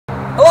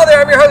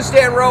your host,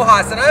 Dan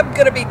Rojas, and I'm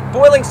going to be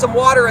boiling some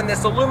water in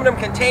this aluminum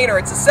container.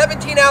 It's a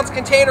 17-ounce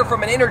container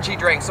from an energy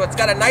drink, so it's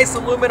got a nice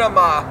aluminum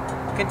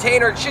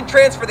container. It should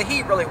transfer the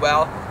heat really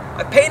well.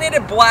 I painted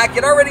it black.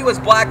 It already was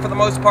black for the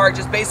most part,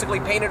 just basically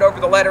painted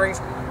over the letterings.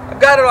 I've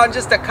got it on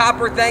just a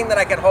copper thing that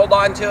I can hold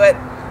on to it.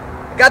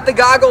 I got the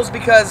goggles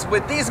because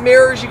with these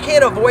mirrors, you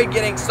can't avoid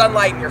getting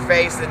sunlight in your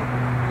face, and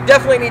you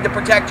definitely need to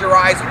protect your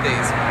eyes with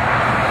these.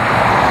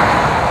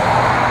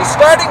 The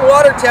starting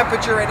water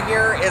temperature in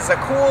here is a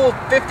cool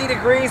 50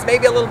 degrees,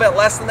 maybe a little bit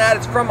less than that.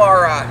 It's from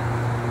our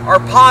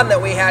pond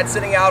that we had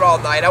sitting out all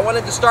night. I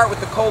wanted to start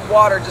with the cold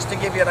water just to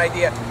give you an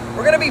idea.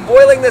 We're going to be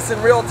boiling this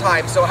in real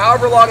time, so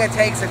however long it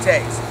takes, it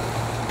takes.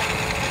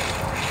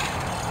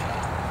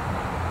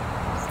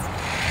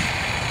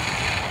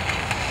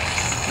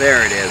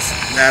 There it is.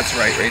 That's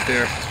right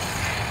there.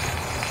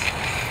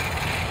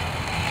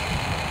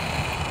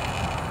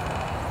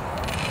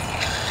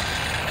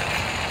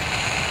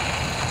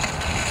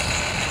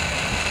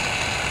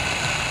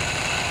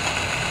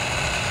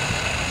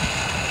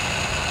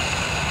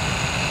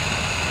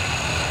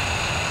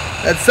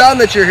 That sound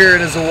that you're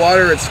hearing is the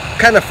water. It's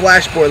kind of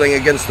flash boiling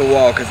against the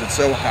wall because it's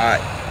so hot.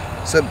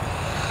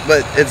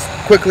 But it's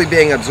quickly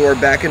being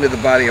absorbed back into the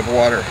body of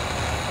water.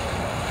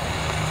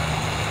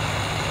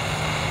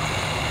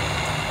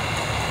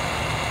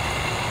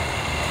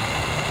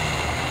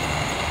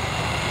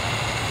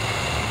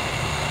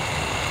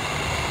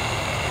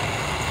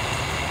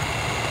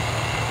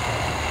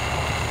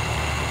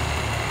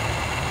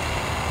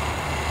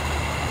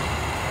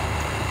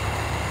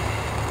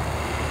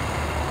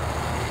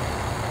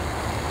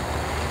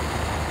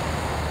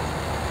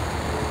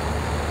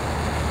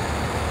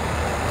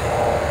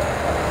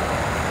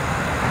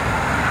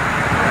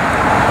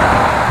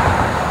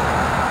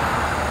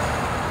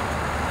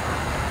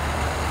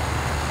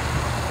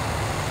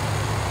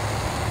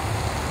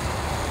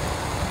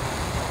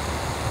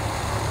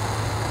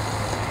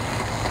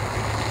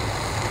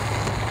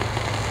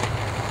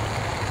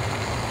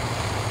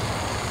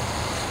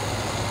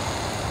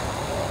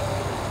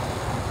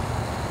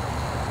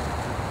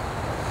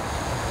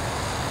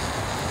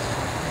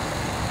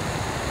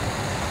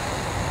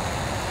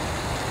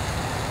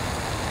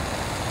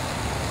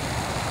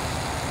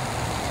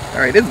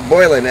 Alright, it's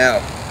boiling now.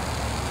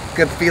 You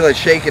can feel it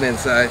shaking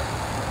inside.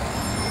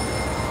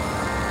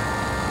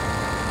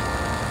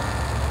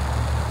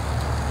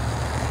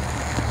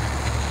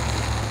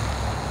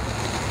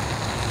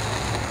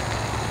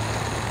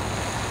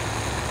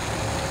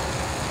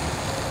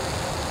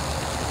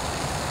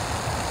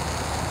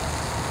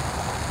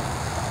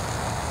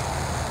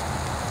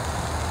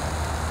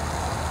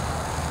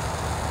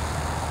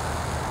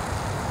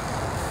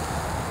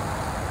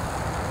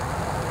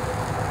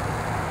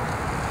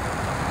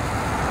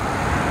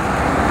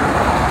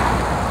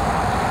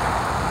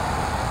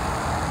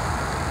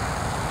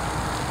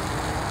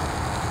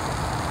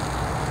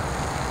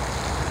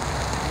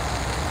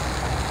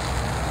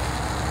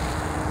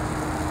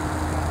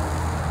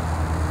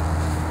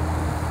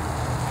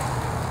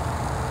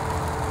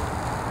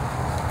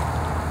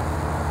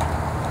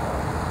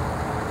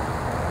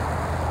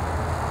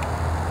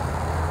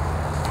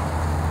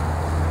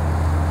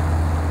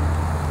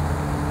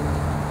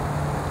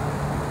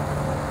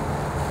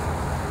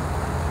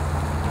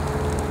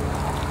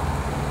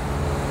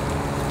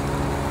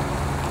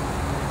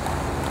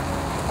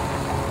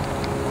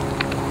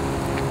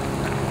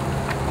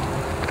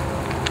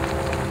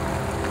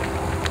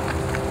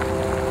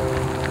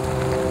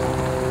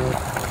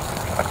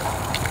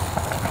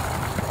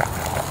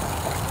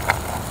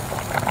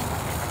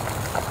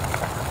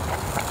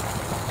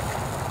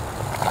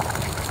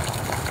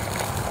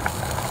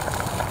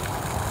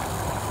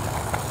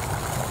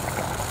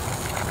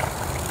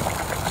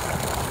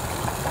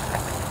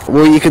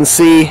 Where you can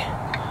see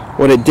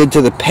what it did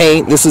to the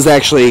paint. This is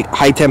actually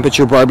high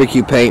temperature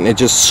barbecue paint, and it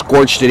just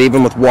scorched it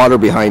even with water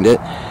behind it.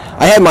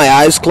 I had my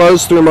eyes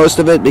closed through most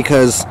of it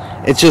because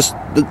it's just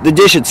the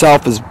dish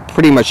itself is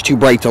pretty much too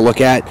bright to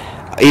look at,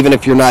 even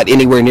if you're not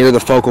anywhere near the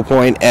focal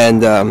point, and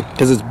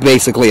because it's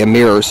basically a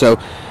mirror. So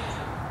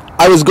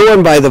I was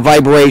going by the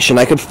vibration.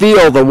 I could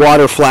feel the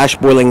water flash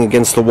boiling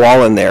against the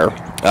wall in there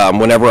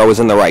whenever I was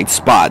in the right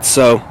spot.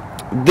 So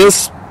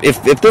this,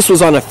 if this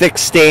was on a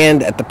fixed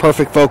stand at the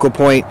perfect focal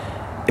point,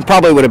 it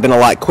probably would have been a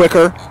lot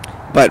quicker.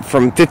 But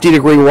from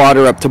 50-degree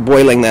water up to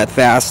boiling that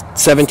fast,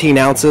 17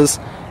 ounces,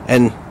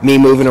 and me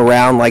moving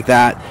around like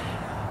that,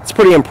 it's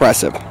pretty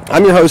impressive.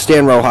 I'm your host,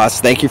 Dan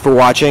Rojas. Thank you for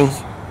watching,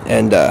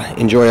 and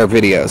enjoy our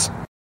videos.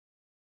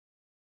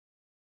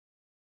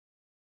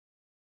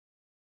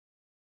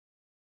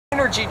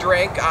 Energy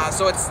drink,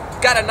 so it's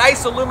got a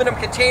nice aluminum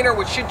container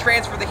which should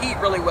transfer the heat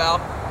really well.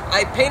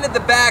 I painted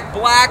the back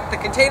black. The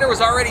container was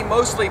already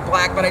mostly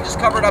black, but I just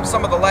covered up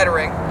some of the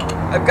lettering.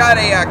 I've got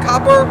a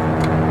copper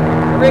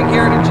ring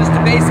here to just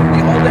to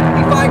basically hold it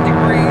to 5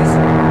 degrees.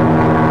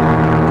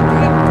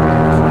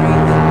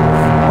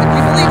 Can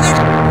you believe that?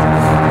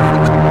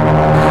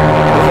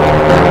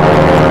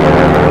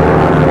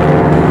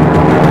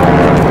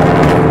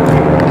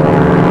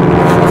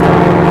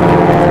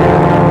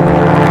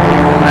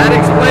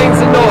 That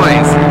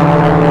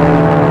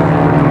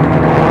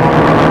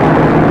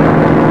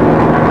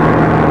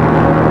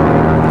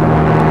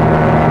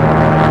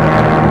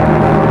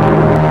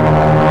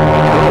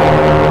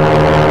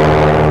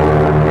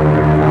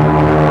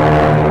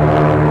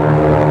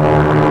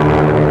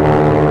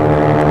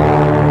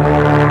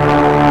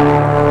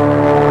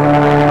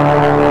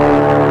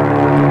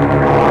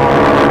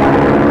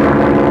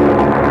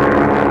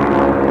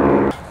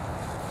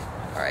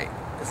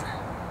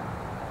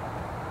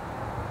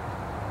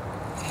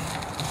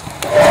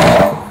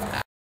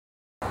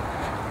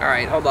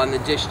Alright, hold on, the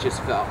dish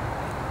just fell.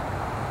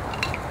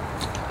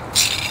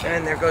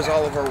 And there goes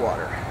all of our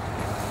water.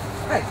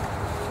 Hey,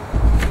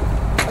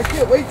 I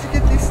can't wait to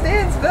get these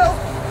stands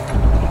built.